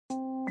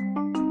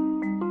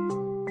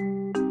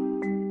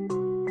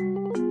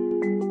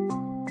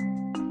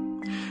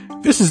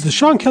This is the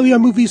Sean Kelly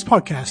on Movies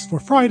podcast for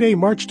Friday,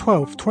 March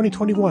 12,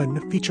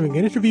 2021, featuring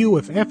an interview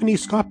with Anthony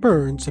Scott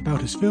Burns about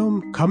his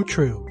film Come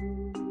True.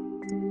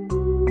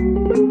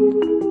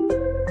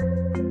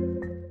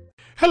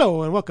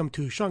 Hello and welcome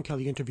to Sean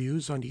Kelly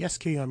Interviews on the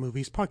SK on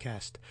Movies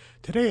podcast.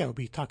 Today I'll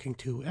be talking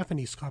to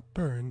Anthony Scott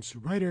Burns,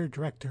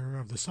 writer-director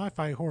of the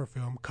sci-fi horror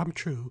film Come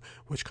True,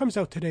 which comes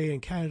out today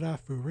in Canada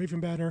through Raven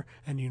Banner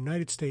and the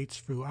United States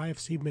through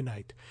IFC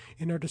Midnight.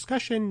 In our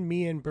discussion,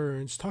 me and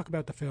Burns talk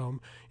about the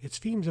film, its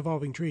themes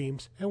involving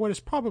dreams, and what is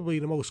probably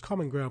the most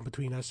common ground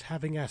between us,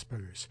 having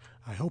Asperger's.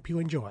 I hope you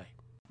enjoy.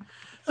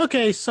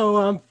 Okay,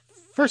 so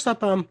first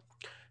up,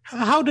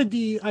 how did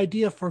the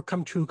idea for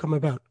Come True come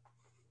about?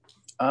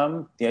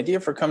 The idea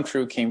for Come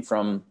True came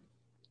from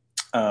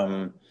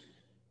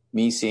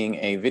me seeing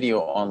a video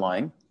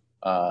online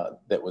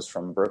that was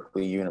from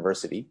Berkeley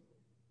University,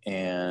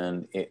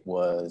 and it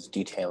was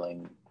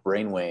detailing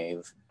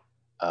brainwave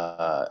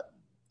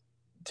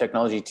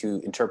technology to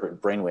interpret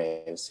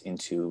brainwaves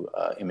into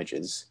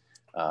images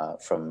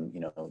from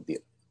the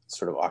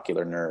sort of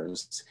ocular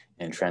nerves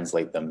and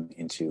translate them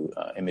into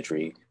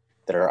imagery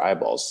that our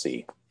eyeballs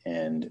see.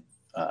 And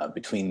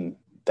between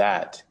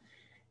that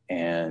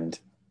and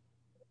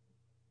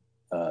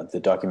the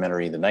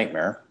documentary The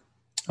Nightmare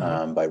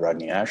by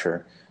Rodney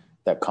Asher,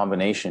 that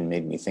combination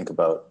made me think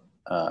about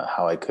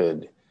how I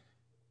could,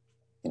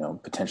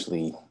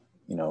 potentially,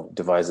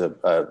 devise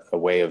a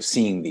way of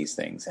seeing these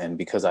things. And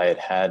because I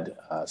had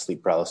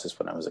sleep paralysis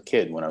when I was a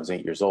kid, when I was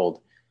 8 years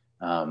old,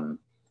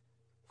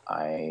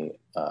 I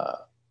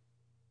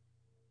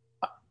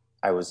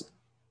was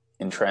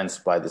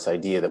entranced by this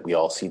idea that we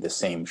all see the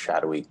same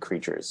shadowy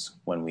creatures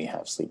when we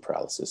have sleep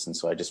paralysis. And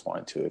so I just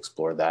wanted to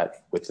explore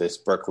that with this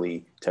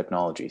Berkeley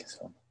technology.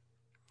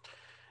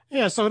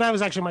 So that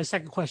was actually my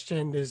second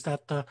question, is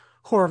that the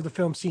horror of the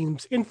film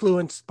seems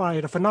influenced by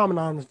the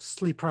phenomenon of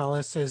sleep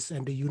paralysis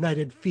and the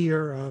united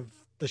fear of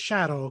the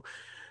shadow.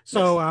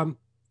 So yes.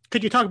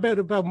 Could you talk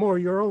about more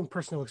your own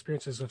personal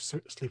experiences of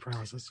sleep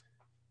paralysis?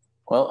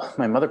 Well,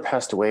 my mother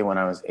passed away when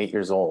I was 8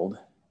 years old.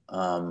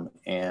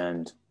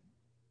 And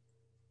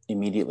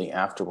immediately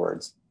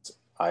afterwards,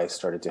 I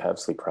started to have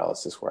sleep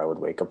paralysis where I would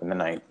wake up in the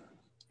night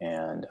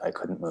and I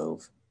couldn't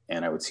move.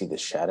 And I would see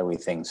this shadowy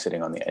thing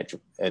sitting on the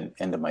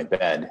end of my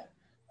bed.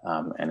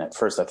 And at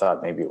first I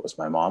thought maybe it was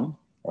my mom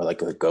or like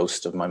the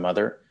ghost of my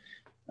mother.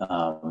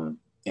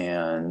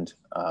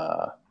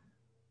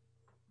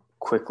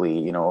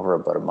 Quickly, over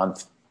about a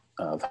month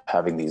of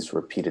having these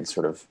repeated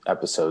sort of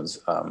episodes,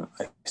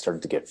 I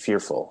started to get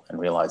fearful and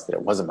realized that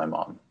it wasn't my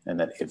mom. And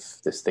that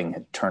if this thing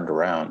had turned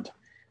around,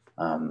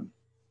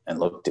 and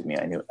looked at me,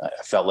 I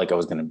felt like I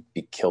was going to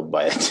be killed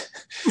by it,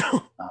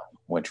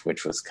 which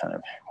was kind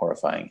of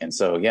horrifying. And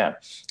so,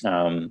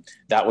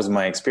 that was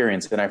my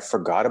experience. And I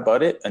forgot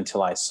about it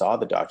until I saw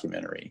the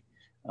documentary,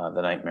 The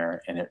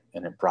Nightmare, and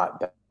it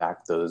brought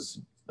back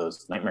those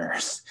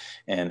nightmares.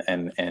 And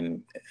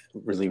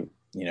really,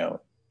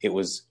 it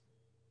was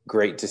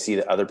great to see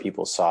that other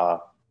people saw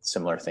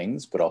similar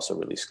things, but also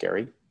really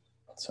scary.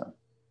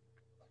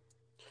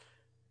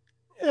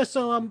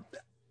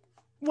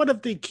 One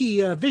of the key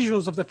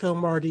visuals of the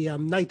film are the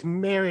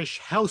nightmarish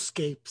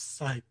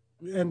hellscapes.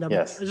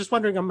 Yes. I was just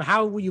wondering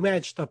how you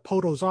managed to pull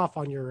those off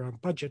on your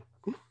budget.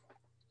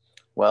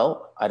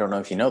 Well, I don't know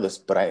if you know this,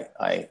 but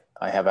I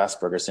have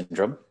Asperger's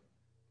syndrome.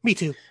 Me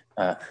too.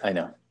 I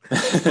know.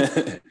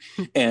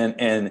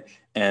 and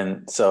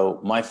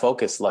so my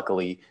focus,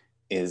 luckily,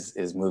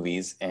 is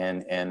movies,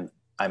 and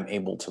I'm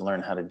able to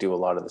learn how to do a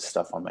lot of the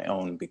stuff on my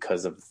own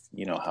because of,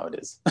 how it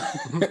is.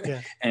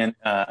 Yeah. And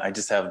I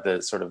just have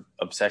the sort of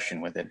obsession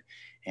with it.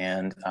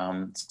 And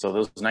so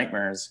those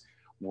nightmares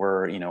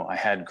were, I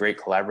had great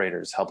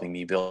collaborators helping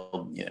me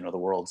build, the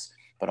worlds,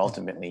 but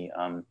ultimately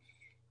a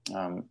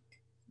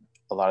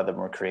lot of them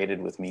were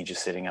created with me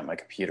just sitting at my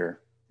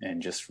computer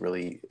and just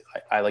really,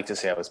 I like to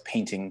say I was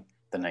painting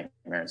the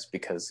nightmares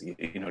because,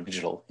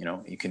 digital,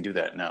 you can do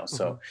that now.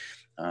 So,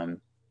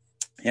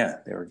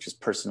 they were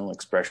just personal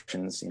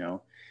expressions,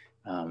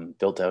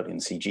 built out in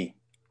CG.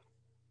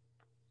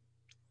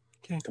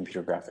 Okay.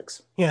 Computer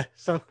graphics. Yeah.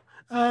 So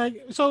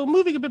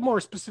moving a bit more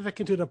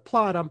specific into the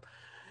plot,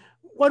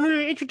 when we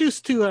were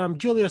introduced to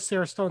Julia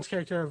Sarah Stone's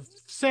character of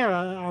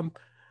Sarah,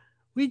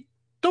 we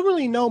don't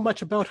really know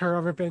much about her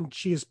other than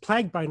she is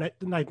plagued by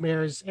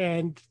nightmares,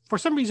 and for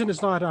some reason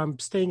is not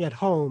staying at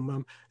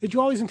home. Did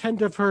you always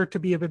intend of her to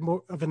be a bit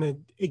more of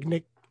an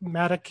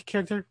enigmatic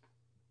character?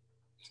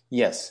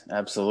 Yes,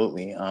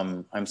 absolutely.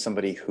 I'm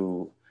somebody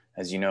who,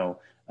 as you know,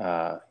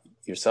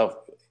 yourself,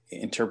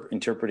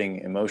 interpreting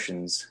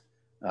emotions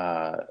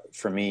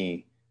for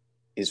me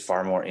is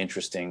far more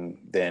interesting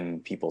than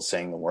people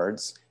saying the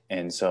words.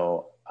 And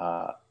so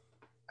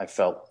I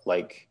felt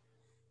like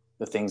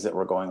the things that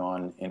were going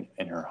on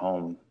in her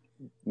home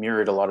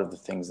mirrored a lot of the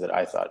things that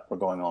I thought were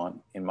going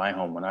on in my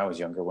home when I was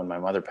younger, when my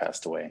mother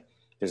passed away.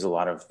 There's a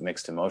lot of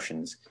mixed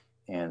emotions.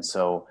 And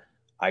so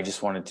I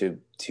just wanted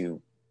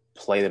to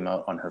play them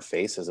out on her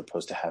face as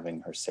opposed to having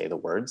her say the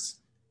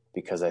words.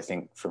 Because I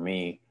think for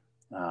me,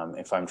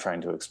 if I'm trying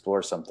to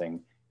explore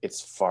something,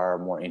 it's far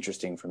more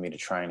interesting for me to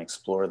try and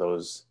explore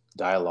those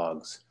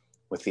dialogues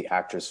with the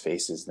actors'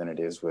 faces than it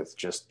is with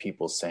just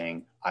people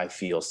saying, I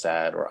feel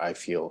sad or I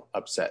feel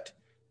upset.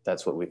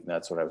 That's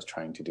what I was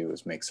trying to do,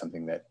 is make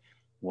something that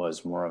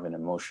was more of an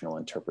emotional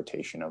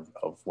interpretation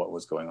of what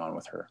was going on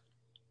with her.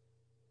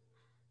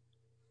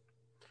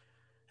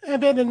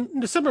 And then in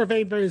the similar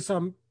vein, there's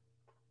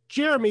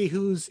Jeremy,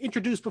 who's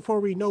introduced before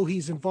we know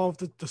he's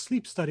involved with the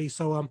sleep study.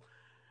 So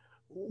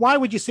why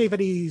would you say that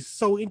he's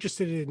so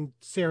interested in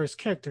Sarah's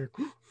character?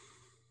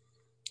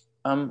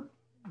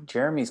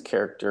 Jeremy's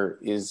character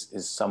is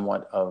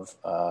somewhat of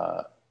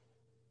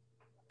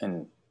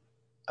and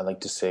I like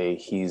to say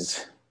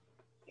he's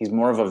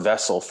more of a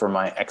vessel for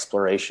my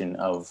exploration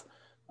of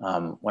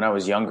when I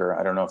was younger.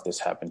 I don't know if this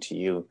happened to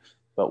you,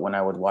 but when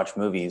I would watch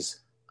movies,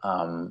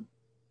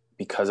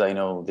 because I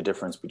know the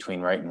difference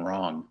between right and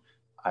wrong,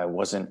 I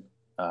wasn't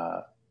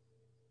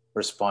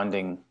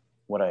responding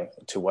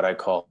to what I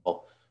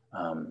call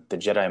the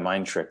Jedi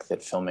mind trick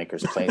that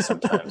filmmakers play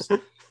sometimes.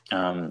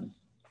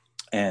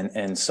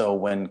 And so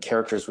when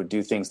characters would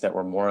do things that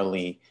were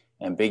morally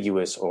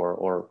ambiguous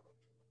or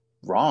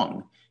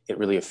wrong, it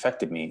really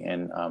affected me.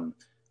 And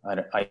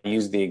I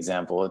use the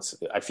example.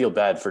 I feel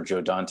bad for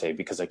Joe Dante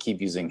because I keep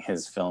using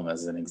his film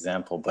as an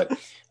example, but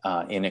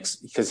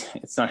because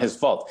it's not his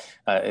fault.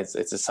 It's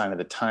a sign of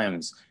the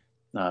times.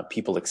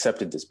 People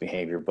accepted this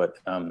behavior, but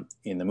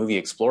in the movie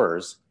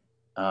Explorers,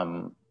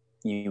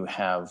 you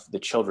have the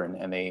children,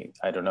 and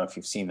I don't know if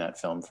you've seen that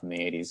film from the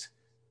 80s.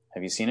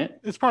 Have you seen it?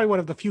 It's probably one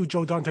of the few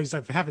Joe Dantes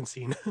I haven't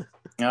seen.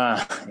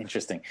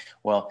 Interesting.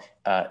 Well,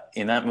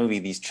 in that movie,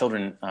 these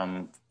children,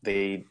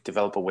 they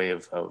develop a way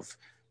of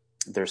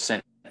they're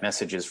sent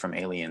messages from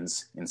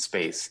aliens in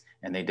space,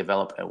 and they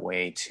develop a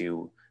way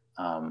to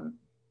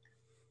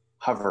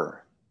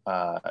hover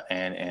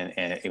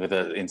and with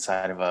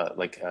inside of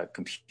a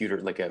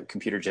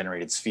computer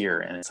generated sphere,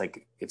 and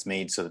it's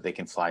made so that they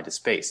can fly to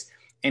space.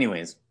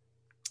 Anyways,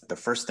 the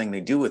first thing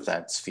they do with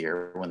that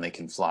sphere when they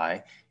can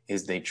fly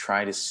is they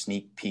try to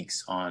sneak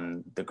peeks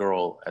on the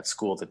girl at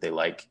school that they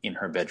like in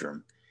her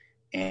bedroom.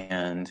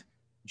 And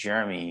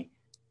Jeremy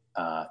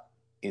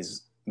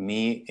is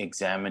me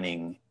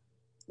examining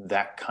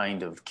that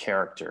kind of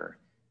character,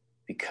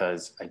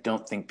 because I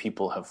don't think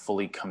people have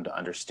fully come to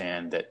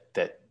understand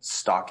that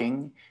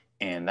stalking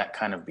and that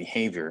kind of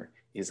behavior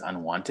is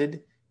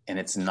unwanted, and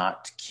it's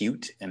not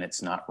cute, and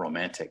it's not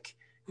romantic.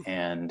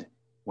 And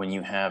when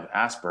you have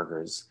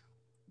Asperger's,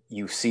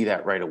 you see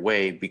that right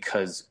away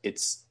because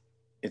it's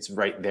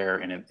right there,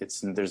 and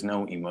there's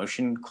no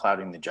emotion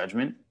clouding the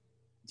judgment.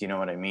 Do you know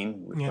what I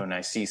mean? Yeah. When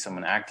I see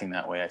someone acting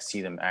that way, I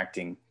see them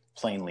acting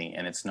plainly,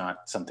 and it's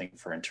not something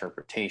for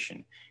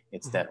interpretation.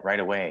 It's that right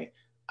away,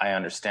 I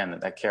understand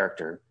that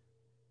character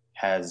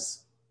has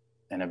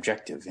an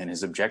objective, and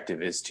his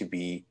objective is to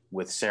be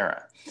with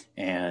Sarah,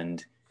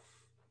 and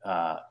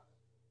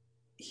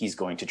he's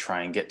going to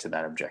try and get to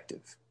that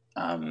objective.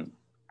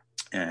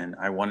 And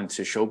I wanted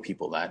to show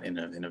people that in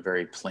a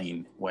very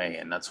plain way,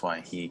 and that's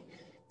why he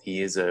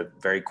is a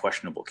very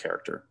questionable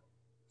character.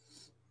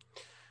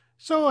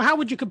 So how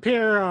would you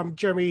compare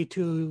Jeremy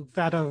to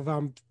that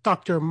of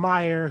Dr.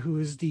 Meyer, who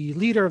is the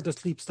leader of the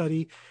sleep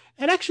study,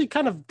 and actually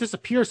kind of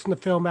disappears from the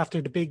film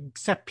after the big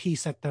set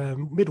piece at the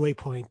midway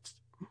point?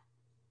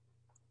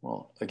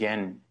 Well,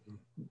 again,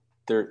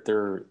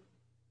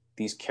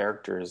 these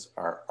characters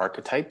are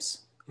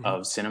archetypes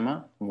of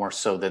cinema more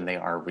so than they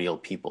are real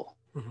people.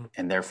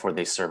 And therefore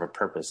they serve a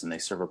purpose, and they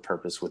serve a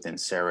purpose within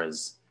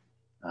Sarah's,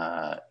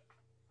 I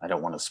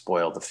don't want to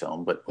spoil the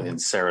film, but within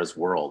Sarah's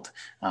world.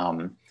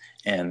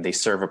 And they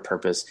serve a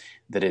purpose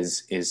that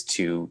is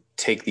to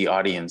take the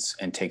audience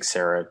and take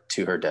Sarah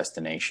to her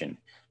destination.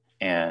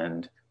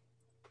 And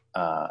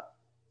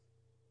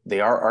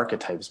they are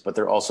archetypes, but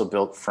they're also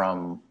built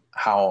from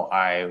how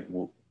I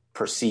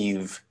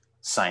perceive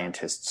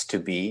scientists to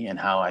be, and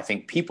how I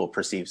think people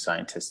perceive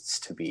scientists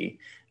to be,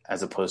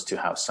 as opposed to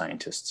how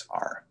scientists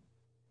are.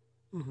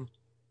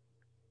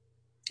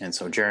 And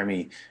so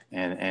Jeremy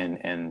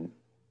and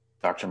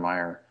Dr.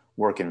 Meyer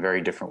work in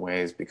very different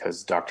ways,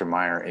 because Dr.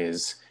 Meyer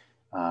is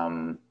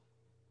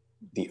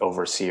the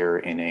overseer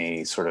in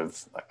a sort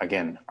of,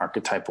 again,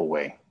 archetypal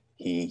way.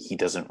 He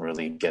doesn't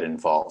really get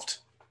involved.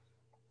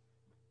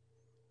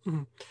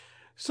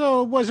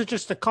 So was it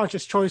just a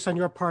conscious choice on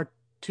your part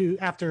to,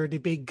 after the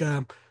big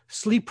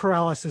sleep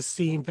paralysis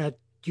scene, that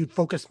you'd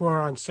focus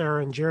more on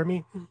Sarah and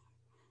Jeremy?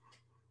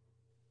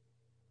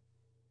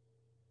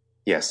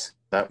 Yes.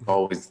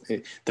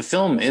 The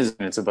film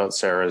it's about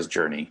Sarah's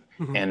journey.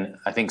 And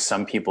I think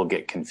some people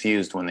get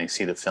confused when they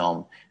see the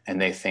film,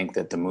 and they think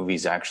that the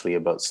movie's actually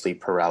about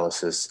sleep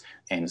paralysis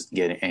and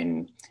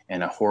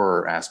a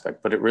horror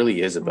aspect, but it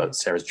really is about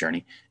Sarah's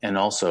journey. And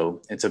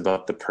also it's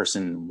about the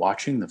person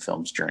watching the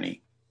film's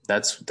journey.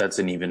 That's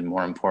an even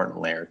more important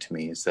layer to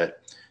me, is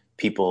that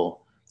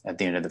people at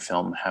the end of the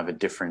film have a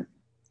different,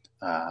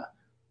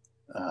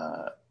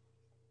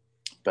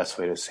 best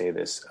way to say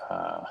this,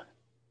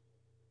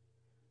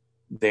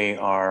 they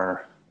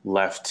are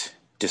left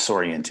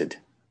disoriented.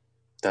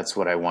 That's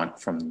what I want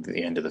from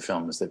the end of the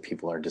film, is that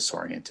people are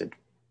disoriented.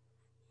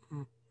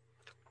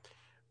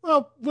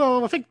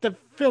 Well, I think the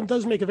film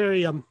does make a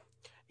very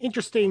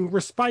interesting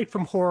respite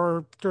from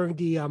horror during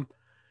the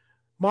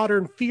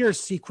modern fears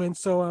sequence.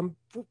 So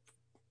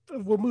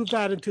we'll move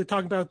that into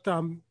talking about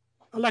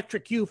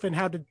Electric Youth and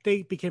how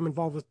they became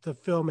involved with the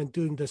film and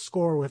doing the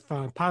score with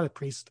Pilot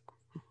Priest.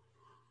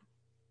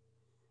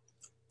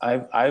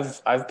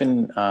 I've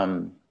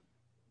been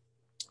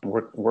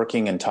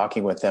working and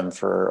talking with them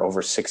for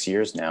over 6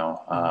 years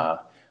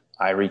now.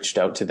 I reached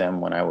out to them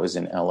when I was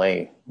in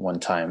LA one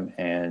time,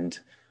 and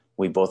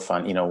we both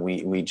found,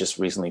 we just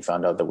recently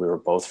found out that we were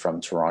both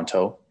from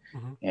Toronto,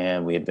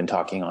 and we had been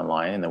talking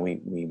online, and then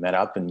we met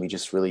up and we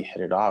just really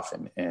hit it off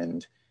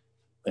and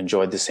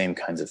enjoyed the same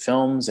kinds of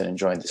films and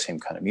enjoyed the same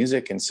kind of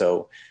music. And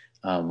so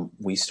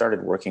we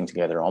started working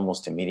together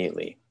almost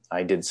immediately.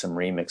 I did some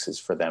remixes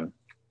for them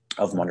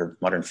of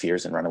Modern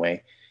Fears and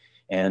Runaway.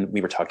 And we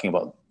were talking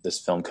about this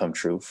film Come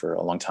True for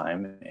a long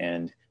time.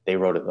 And they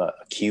wrote a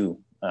cue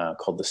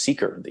called The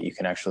Seeker that you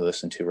can actually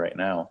listen to right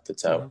now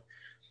that's out.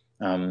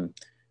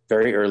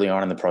 Very early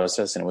on in the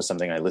process. And it was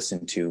something I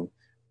listened to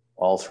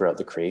all throughout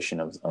the creation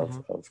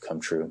of Come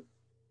True.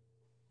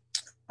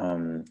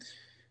 And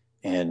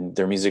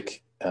their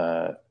music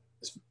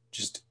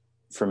just,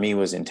 for me,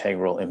 was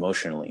integral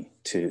emotionally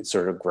to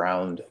sort of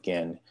ground,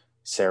 again,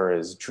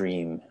 Sarah's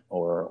dream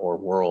or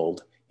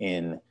world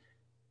in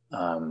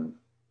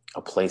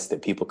a place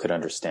that people could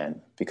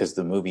understand, because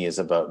the movie is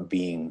about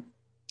being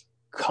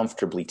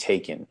comfortably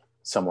taken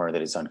somewhere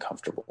that is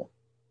uncomfortable.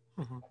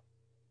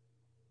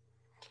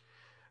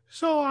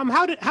 So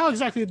how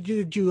exactly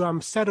did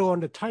you settle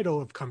on the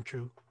title of Come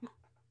True?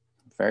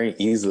 Very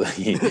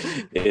easily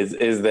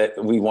is that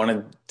we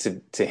wanted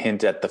to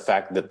hint at the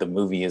fact that the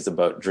movie is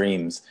about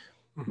dreams,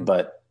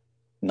 but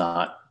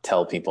not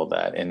tell people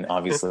that. And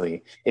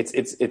obviously it's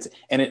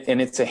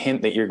a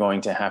hint that you're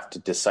going to have to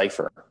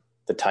decipher.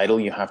 The title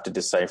you have to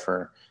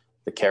decipher,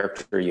 the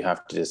character you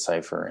have to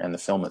decipher, and the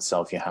film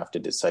itself you have to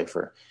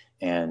decipher.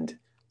 And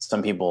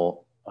some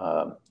people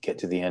get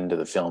to the end of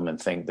the film and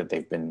think that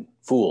they've been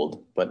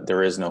fooled, but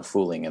there is no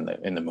fooling in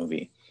the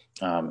movie.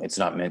 It's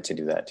not meant to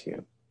do that to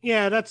you.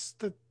 Yeah, that's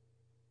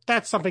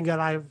something that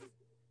I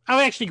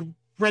actually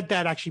read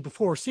that actually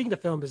before seeing the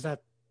film, is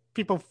that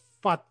people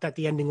thought that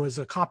the ending was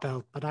a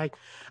cop-out, but I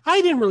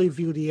didn't really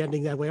view the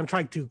ending that way. I'm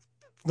trying to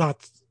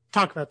not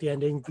talk about the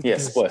ending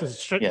because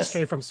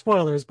stray from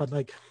spoilers, but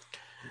like,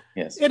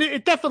 yes,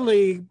 it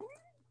definitely,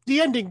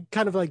 the ending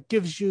kind of like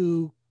gives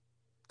you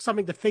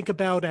something to think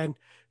about and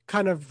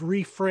kind of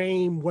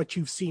reframe what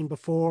you've seen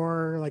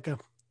before. Like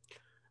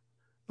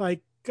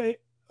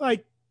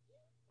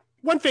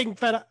one thing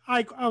that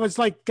I was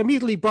like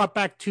immediately brought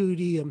back to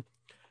the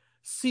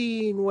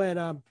scene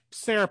when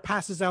Sarah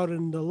passes out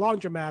in the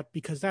laundromat,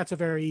 because that's a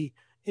very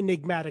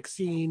enigmatic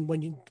scene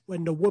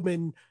when the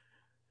woman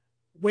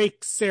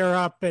wakes Sarah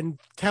up and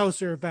tells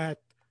her that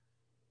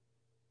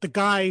the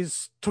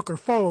guys took her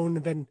phone,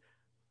 and then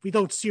we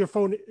don't see her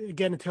phone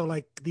again until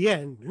like the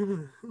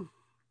end.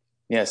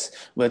 Yes.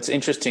 Well, it's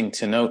interesting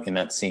to note in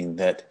that scene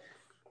that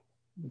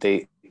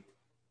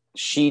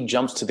she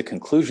jumps to the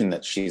conclusion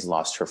that she's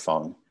lost her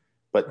phone,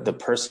 but the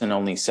person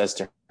only says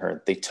to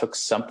her, they took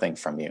something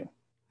from you.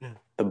 Yeah.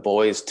 The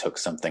boys took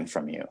something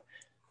from you.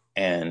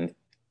 And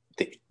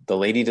the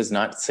lady does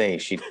not say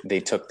they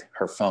took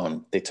her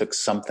phone. They took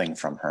something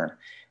from her.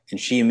 And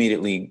she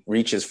immediately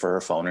reaches for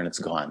her phone and it's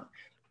gone.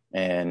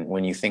 And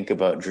when you think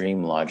about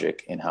dream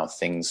logic and how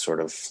things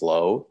sort of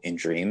flow in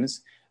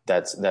dreams,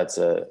 that's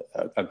a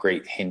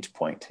great hint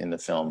point in the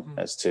film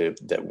as to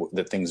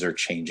that things are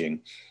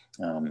changing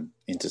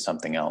into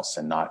something else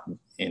and not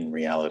in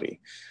reality.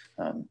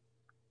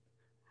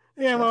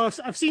 Yeah, well,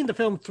 I've seen the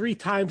film 3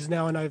 times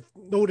now, and I've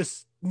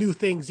noticed new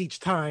things each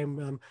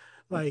time.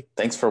 Like,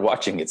 thanks for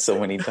watching it so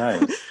many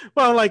times.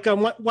 Well, like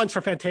once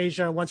for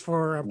Fantasia, once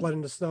for Blood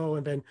in the Snow,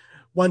 and then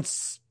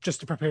once just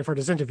to prepare for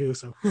this interview.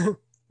 So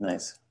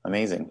nice,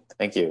 amazing,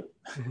 thank you.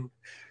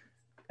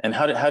 And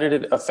how did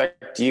it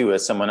affect you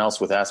as someone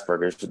else with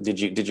Asperger's? Did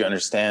you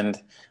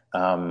understand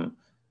the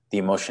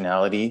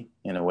emotionality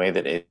in a way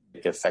that it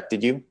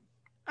affected you?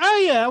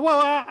 Oh yeah, well,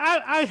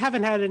 I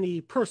haven't had any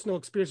personal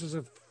experiences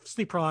of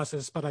sleep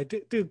paralysis, but I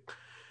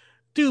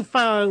do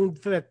find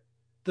that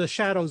the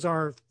shadows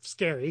are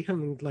scary. I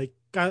mean, like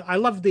I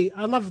love the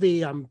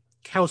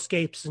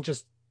hellscapes, and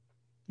just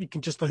you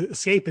can just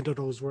escape into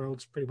those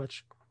worlds pretty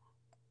much.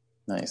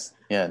 Nice.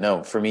 Yeah.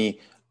 No, for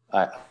me,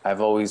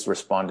 I've always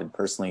responded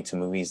personally to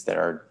movies that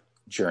are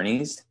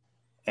journeys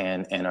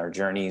and are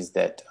journeys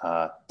that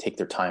take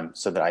their time,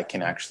 so that I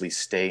can actually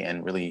stay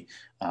and really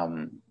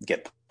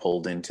get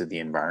pulled into the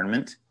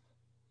environment.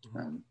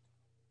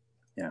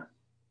 Yeah.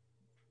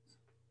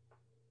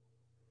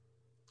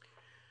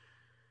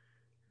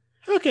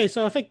 Okay,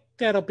 so I think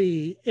that'll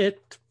be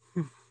it.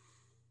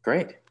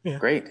 Great. Yeah.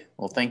 Great.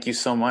 Well, thank you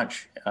so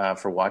much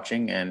for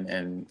watching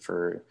and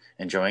for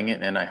enjoying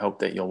it. And I hope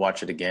that you'll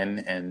watch it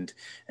again and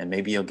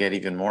maybe you'll get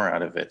even more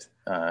out of it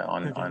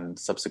on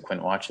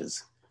subsequent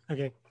watches.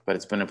 Okay. But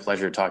it's been a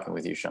pleasure talking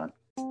with you, Sean.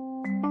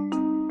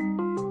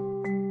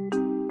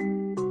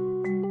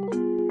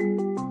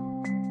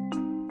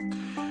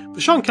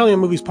 The Sean Kelly on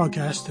Movies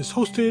podcast is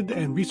hosted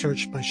and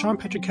researched by Sean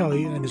Patrick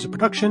Kelly and is a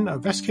production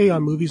of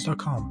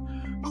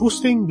SKOnMovies.com.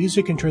 Hosting,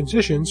 music, and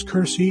transitions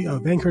courtesy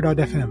of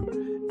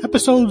Anchor.fm.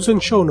 Episodes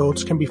and show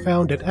notes can be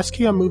found at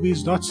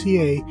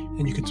SKOnMovies.ca,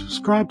 and you can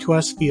subscribe to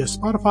us via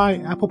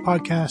Spotify, Apple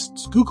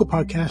Podcasts, Google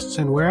Podcasts,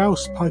 and where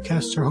else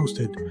podcasts are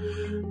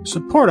hosted.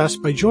 Support us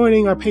by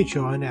joining our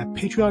Patreon at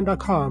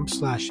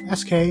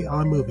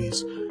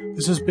patreon.com/SKOnMovies.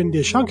 This has been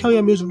the Sean Kelly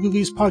on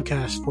Movies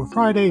podcast for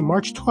Friday,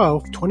 March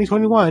 12th,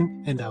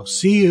 2021, and I'll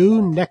see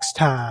you next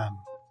time.